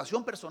edificar tu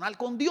relación personal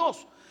con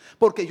Dios.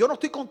 Porque yo no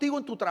estoy contigo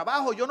en tu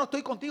trabajo, yo no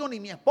estoy contigo ni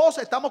mi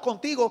esposa, estamos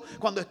contigo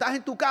cuando estás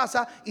en tu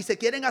casa y se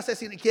quieren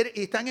asesinar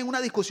y están en una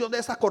discusión de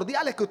esas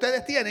cordiales que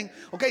ustedes tienen.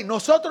 Ok,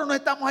 nosotros no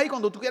estamos ahí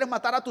cuando tú quieres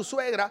matar a tu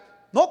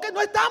suegra. No, que no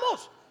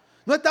estamos.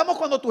 No estamos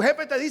cuando tu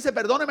jefe te dice,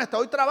 perdóneme, hasta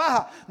hoy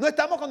trabaja. No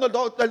estamos cuando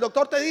el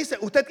doctor te dice,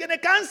 usted tiene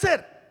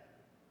cáncer.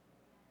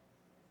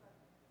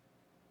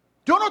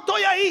 Yo no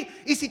estoy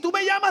ahí. Y si tú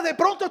me llamas de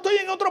pronto estoy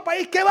en otro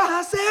país, ¿qué vas a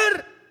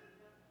hacer?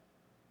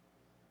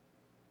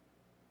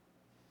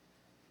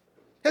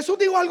 Jesús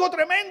dijo algo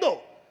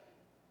tremendo.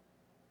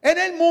 En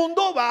el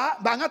mundo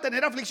van a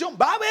tener aflicción,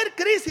 va a haber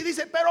crisis,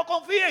 dice, pero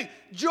confíen,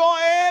 yo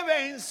he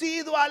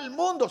vencido al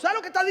mundo. ¿Sabes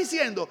lo que está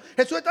diciendo?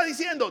 Jesús está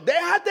diciendo,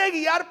 déjate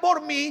guiar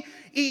por mí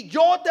y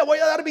yo te voy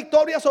a dar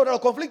victoria sobre los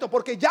conflictos,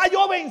 porque ya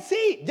yo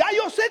vencí, ya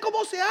yo sé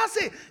cómo se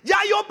hace, ya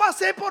yo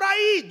pasé por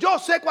ahí, yo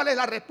sé cuál es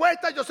la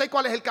respuesta, yo sé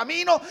cuál es el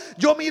camino,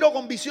 yo miro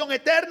con visión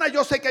eterna,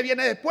 yo sé que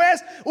viene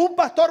después. Un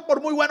pastor,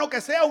 por muy bueno que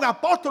sea, un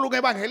apóstol, un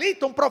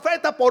evangelista, un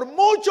profeta, por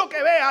mucho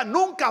que vea,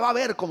 nunca va a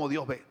ver como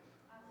Dios ve.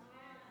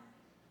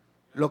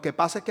 Lo que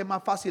pasa es que es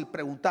más fácil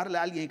preguntarle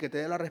a alguien y que te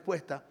dé la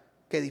respuesta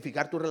que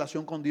edificar tu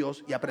relación con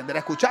Dios y aprender a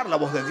escuchar la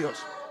voz de Dios.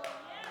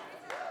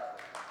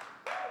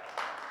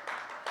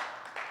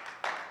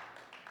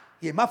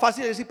 Y es más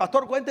fácil decir,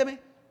 pastor, cuénteme.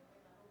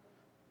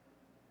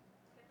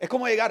 Es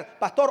como llegar,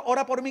 pastor,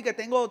 ora por mí que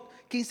tengo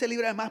 15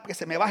 libras más, que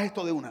se me baje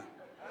esto de una.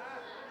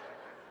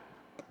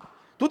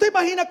 ¿Tú te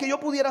imaginas que yo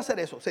pudiera hacer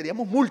eso?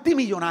 Seríamos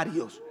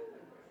multimillonarios.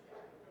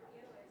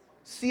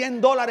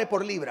 $100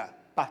 por libra.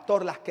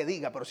 Pastor, las que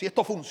diga, pero si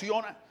esto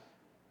funciona,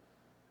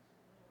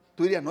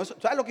 tú dirías, no,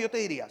 ¿sabes lo que yo te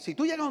diría? Si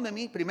tú llegas donde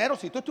mí, primero,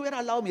 si tú estuvieras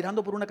al lado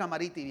mirando por una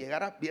camarita y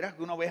vieras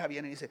que una oveja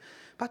viene y dice,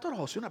 pastor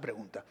José, una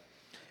pregunta,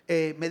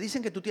 me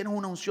dicen que tú tienes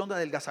una unción de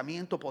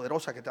adelgazamiento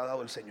poderosa que te ha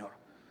dado el Señor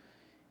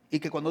y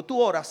que cuando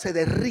tú oras se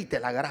derrite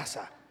la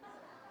grasa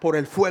por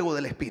el fuego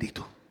del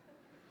Espíritu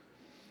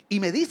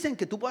y me dicen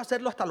que tú puedes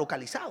hacerlo hasta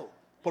localizado,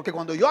 porque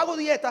cuando yo hago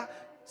dieta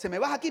se me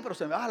baja aquí, pero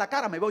se me baja la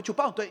cara, me veo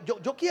chupado. Entonces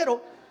yo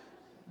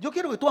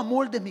quiero que tú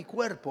amoldes mi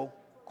cuerpo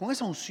con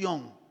esa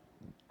unción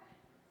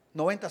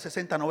 90,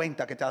 60,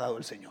 90 que te ha dado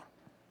el Señor.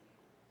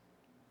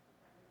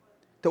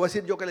 Te voy a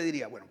decir yo qué le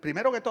diría. Bueno,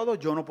 primero que todo,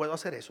 yo no puedo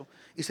hacer eso.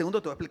 Y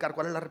segundo, te voy a explicar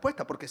cuál es la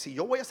respuesta. Porque si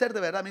yo voy a ser de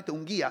verdad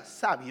un guía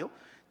sabio,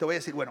 te voy a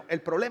decir, bueno,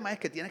 el problema es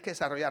que tienes que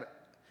desarrollar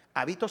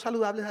hábitos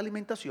saludables de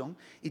alimentación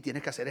y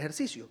tienes que hacer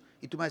ejercicio.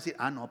 Y tú me vas a decir,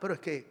 no, pero es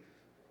que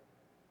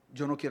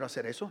yo no quiero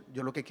hacer eso.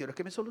 Yo lo que quiero es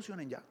que me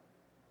solucionen ya.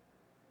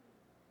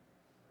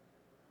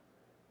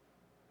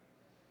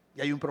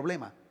 Y hay un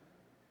problema,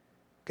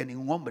 que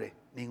ningún hombre,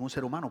 ningún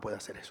ser humano puede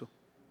hacer eso.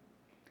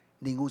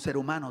 Ningún ser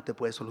humano te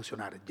puede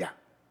solucionar ya.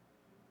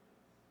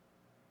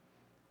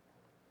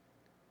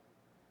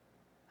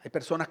 Hay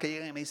personas que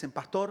llegan y me dicen,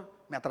 pastor,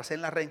 me atrasé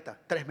en la renta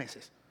 3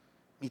 meses.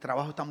 Mi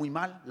trabajo está muy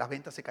mal, las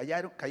ventas se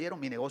cayeron,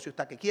 mi negocio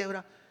está que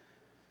quiebra.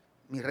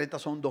 Mis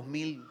rentas son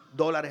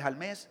 $2,000 al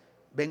mes.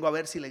 Vengo a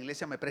ver si la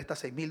iglesia me presta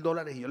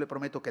 $6,000 y yo le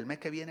prometo que el mes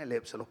que viene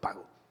se los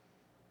pago.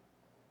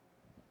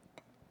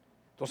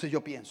 Entonces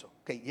yo pienso,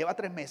 que lleva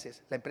 3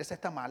 meses, la empresa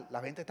está mal,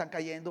 las ventas están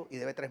cayendo y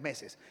debe 3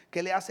 meses.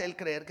 ¿Qué le hace él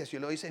creer que si yo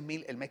le doy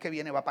 6,000, el mes que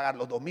viene va a pagar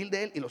los 2,000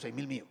 de él y los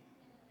 6,000 míos?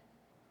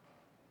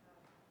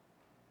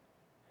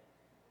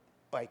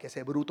 Hay que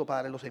ser bruto para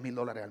darle los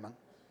 $6,000 al man.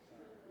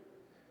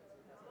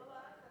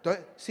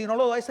 Entonces, si no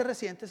lo da, se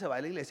resiente, se va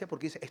de la iglesia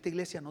porque dice, esta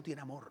iglesia no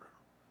tiene amor.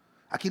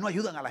 Aquí no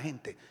ayudan a la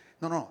gente.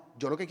 No,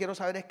 yo lo que quiero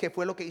saber es qué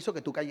fue lo que hizo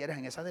que tú cayeras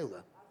en esa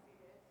deuda.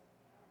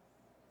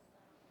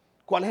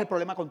 ¿Cuál es el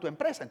problema con tu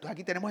empresa? Entonces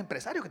aquí tenemos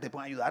empresarios que te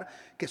pueden ayudar,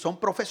 que son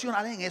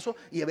profesionales en eso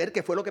y a ver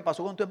qué fue lo que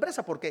pasó con tu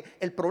empresa. Porque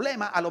el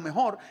problema a lo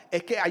mejor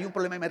es que hay un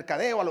problema de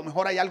mercadeo, a lo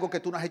mejor hay algo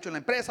que tú no has hecho en la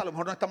empresa, a lo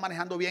mejor no estás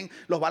manejando bien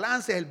los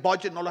balances, el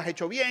budget no lo has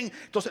hecho bien.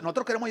 Entonces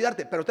nosotros queremos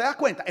ayudarte, pero te das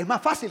cuenta, es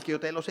más fácil que yo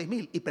te dé los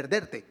 6,000 y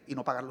perderte y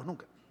no pagarlos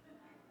nunca.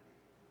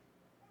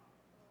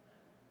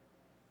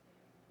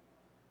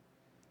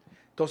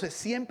 Entonces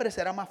siempre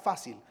será más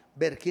fácil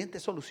ver quién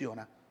te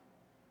soluciona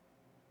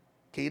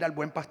que ir al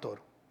buen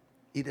pastor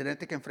y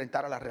tenerte que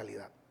enfrentar a la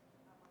realidad.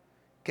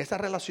 Que esa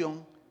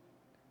relación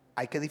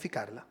hay que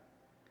edificarla,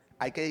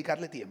 hay que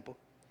dedicarle tiempo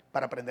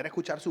para aprender a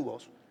escuchar su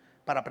voz,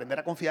 para aprender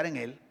a confiar en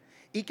Él,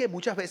 y que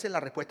muchas veces la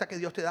respuesta que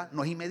Dios te da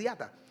no es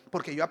inmediata.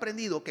 Porque yo he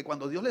aprendido que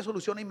cuando Dios le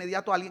soluciona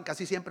inmediato a alguien,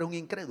 casi siempre es un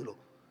incrédulo.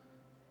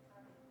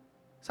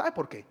 ¿Sabes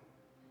por qué?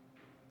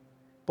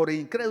 Por el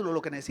incrédulo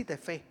lo que necesita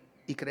es fe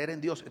y creer en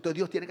Dios. Entonces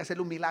Dios tiene que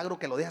hacerle un milagro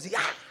que lo deje así.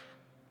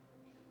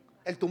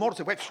 El tumor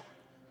se fue. Entonces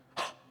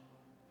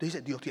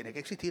dice, Dios tiene que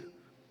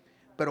existir.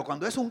 Pero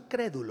cuando es un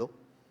crédulo,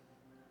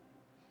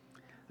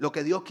 lo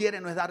que Dios quiere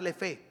no es darle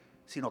fe,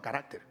 sino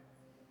carácter.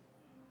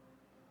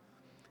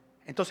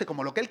 Entonces,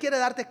 como lo que Él quiere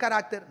darte es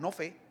carácter, no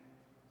fe,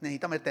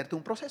 necesita meterte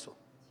un proceso.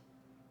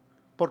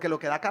 Porque lo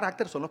que da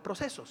carácter son los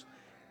procesos,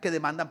 que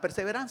demandan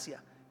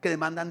perseverancia, que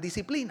demandan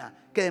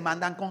disciplina, que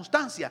demandan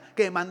constancia,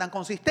 que demandan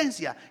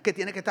consistencia, que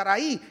tiene que estar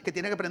ahí, que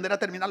tiene que aprender a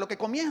terminar lo que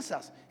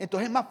comienzas.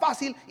 Entonces es más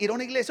fácil ir a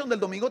una iglesia donde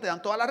el domingo te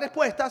dan todas las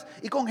respuestas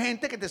y con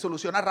gente que te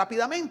soluciona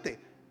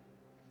rápidamente.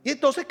 Y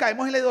entonces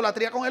caemos en la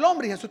idolatría con el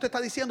hombre. Y Jesús te está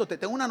diciendo, te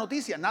tengo una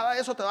noticia, nada de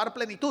eso te va a dar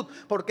plenitud.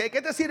 Porque ¿de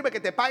qué te sirve que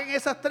te paguen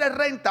esas 3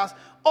 rentas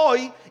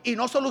hoy y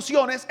no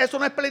soluciones? Eso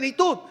no es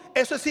plenitud.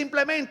 Eso es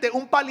simplemente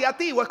un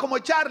paliativo. Es como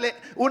echarle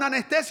una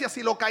anestesia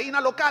silocaína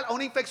local a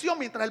una infección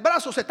mientras el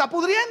brazo se está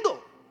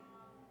pudriendo.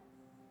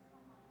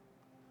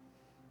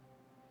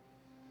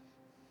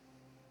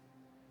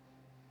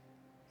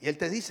 Y Él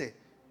te dice,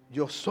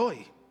 yo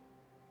soy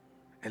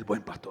el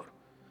buen pastor.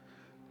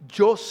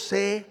 Yo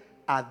sé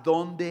a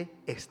dónde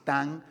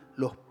están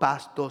los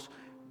pastos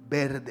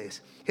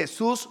verdes.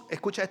 Jesús,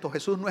 escucha esto,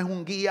 Jesús no es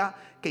un guía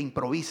que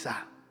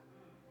improvisa.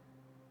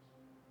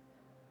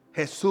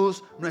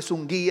 Jesús no es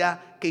un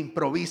guía que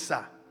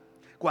improvisa.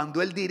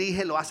 Cuando Él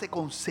dirige lo hace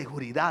con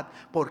seguridad,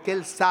 porque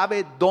Él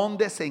sabe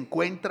dónde se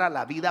encuentra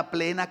la vida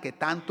plena que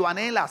tanto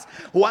anhelas.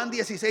 Juan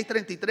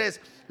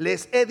 16:33,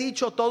 les he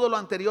dicho todo lo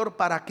anterior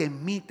para que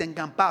en mí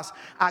tengan paz.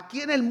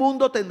 Aquí en el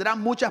mundo tendrán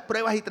muchas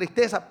pruebas y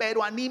tristezas,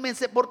 pero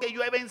anímense porque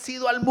yo he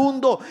vencido al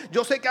mundo.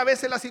 Yo sé que a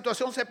veces la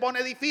situación se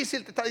pone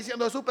difícil, te está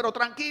diciendo Jesús, pero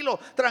tranquilo,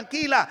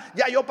 tranquila,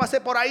 ya yo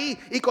pasé por ahí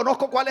y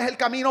conozco cuál es el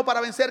camino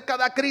para vencer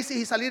cada crisis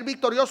y salir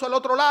victorioso al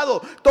otro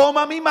lado.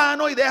 Toma mi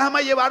mano y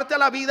déjame llevarte a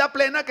la vida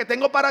plena que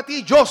tengo para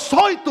ti. Yo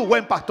soy tu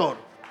buen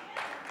pastor.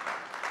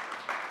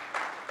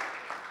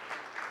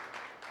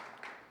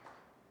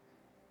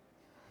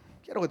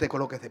 Quiero que te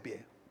coloques de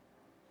pie.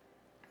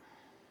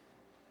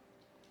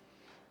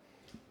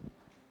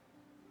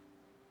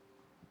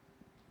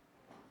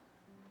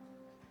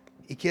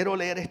 Y quiero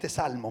leer este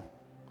salmo,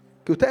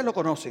 que ustedes lo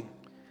conocen,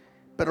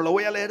 pero lo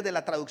voy a leer de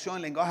la traducción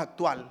en lenguaje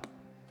actual,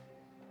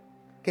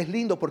 que es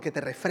lindo porque te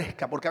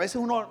refresca, porque a veces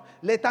uno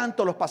lee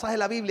tanto los pasajes de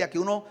la Biblia que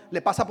uno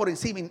le pasa por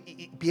encima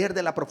y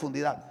pierde la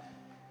profundidad.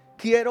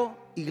 Quiero,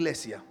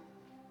 iglesia,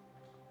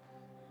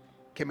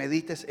 que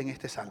medites en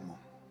este salmo.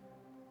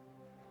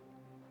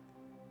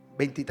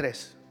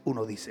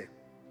 23:1 dice: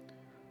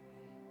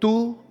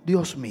 tú,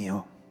 Dios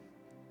mío,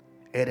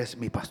 eres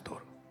mi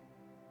pastor.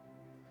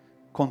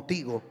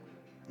 Contigo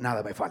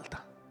nada me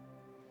falta.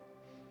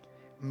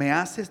 Me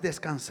haces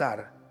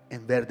descansar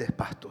en verdes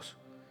pastos,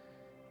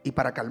 y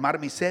para calmar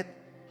mi sed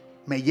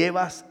me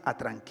llevas a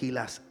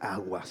tranquilas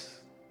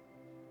aguas.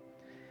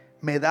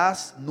 me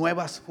das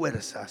nuevas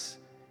fuerzas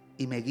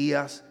y me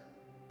guías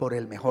por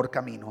el mejor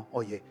camino.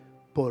 Oye,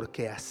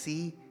 porque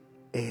así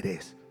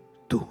eres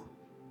tú.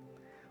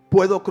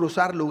 Puedo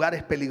cruzar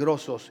lugares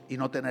peligrosos y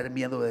no tener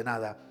miedo de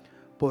nada,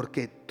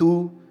 porque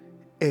tú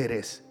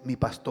eres mi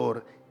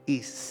pastor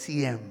y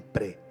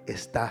siempre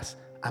estás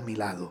a mi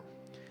lado.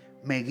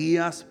 Me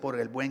guías por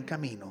el buen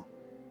camino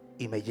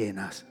y me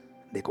llenas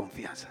de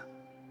confianza.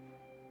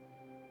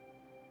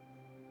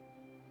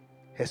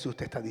 Jesús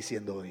te está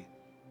diciendo hoy: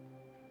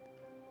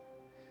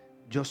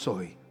 yo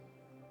soy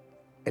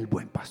el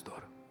buen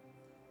pastor.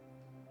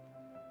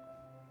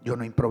 Yo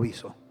no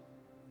improviso.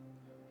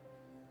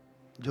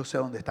 Yo sé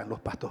dónde están los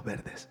pastos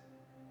verdes.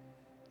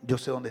 Yo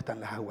sé dónde están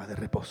las aguas de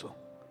reposo.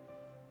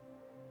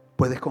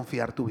 Puedes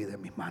confiar tu vida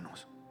en mis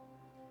manos.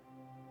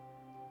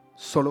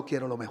 Solo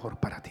quiero lo mejor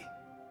para ti.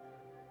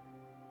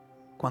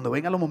 Cuando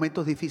vengan los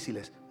momentos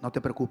difíciles, no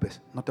te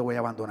preocupes, no te voy a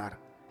abandonar.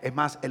 Es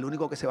más, el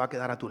único que se va a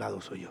quedar a tu lado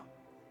soy yo.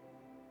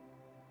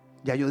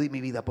 Ya yo di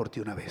mi vida por ti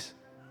una vez.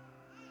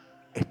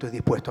 Estoy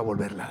dispuesto a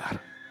volverla a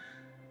dar.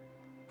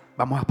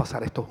 Vamos a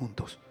pasar esto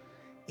juntos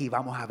y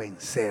vamos a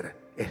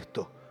vencer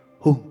esto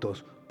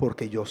juntos,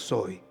 porque yo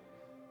soy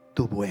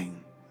tu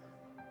buen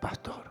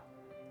pastor.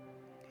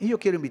 Y yo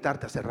quiero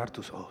invitarte a cerrar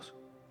tus ojos.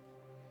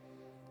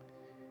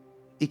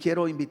 Y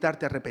quiero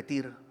invitarte a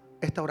repetir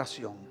esta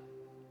oración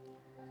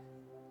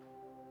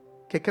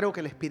que creo que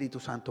el Espíritu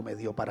Santo me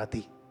dio para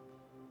ti.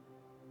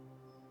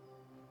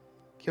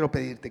 Quiero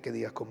pedirte que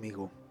digas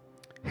conmigo: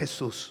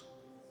 Jesús,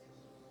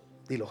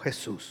 dilo,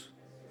 Jesús,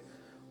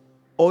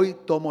 hoy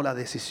tomo la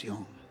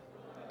decisión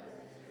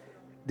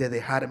de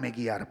dejarme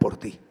guiar por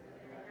ti.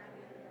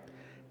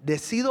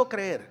 Decido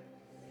creer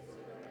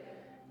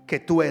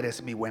que tú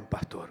eres mi buen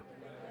pastor.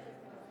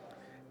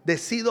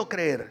 Decido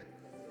creer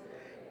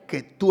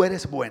que tú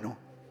eres bueno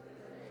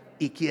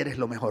y quieres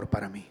lo mejor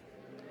para mí.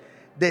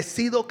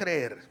 Decido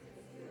creer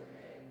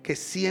que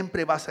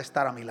siempre vas a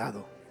estar a mi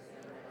lado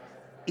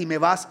y me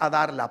vas a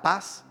dar la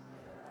paz,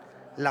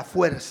 la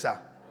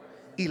fuerza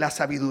y la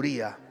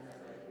sabiduría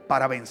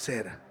para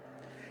vencer.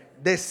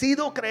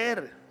 Decido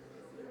creer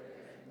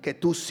que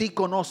tú sí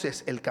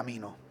conoces el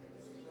camino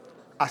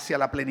hacia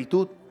la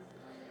plenitud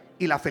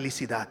y la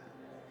felicidad,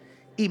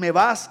 y me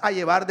vas a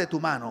llevar de tu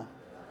mano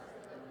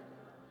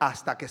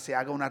hasta que se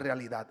haga una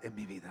realidad en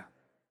mi vida.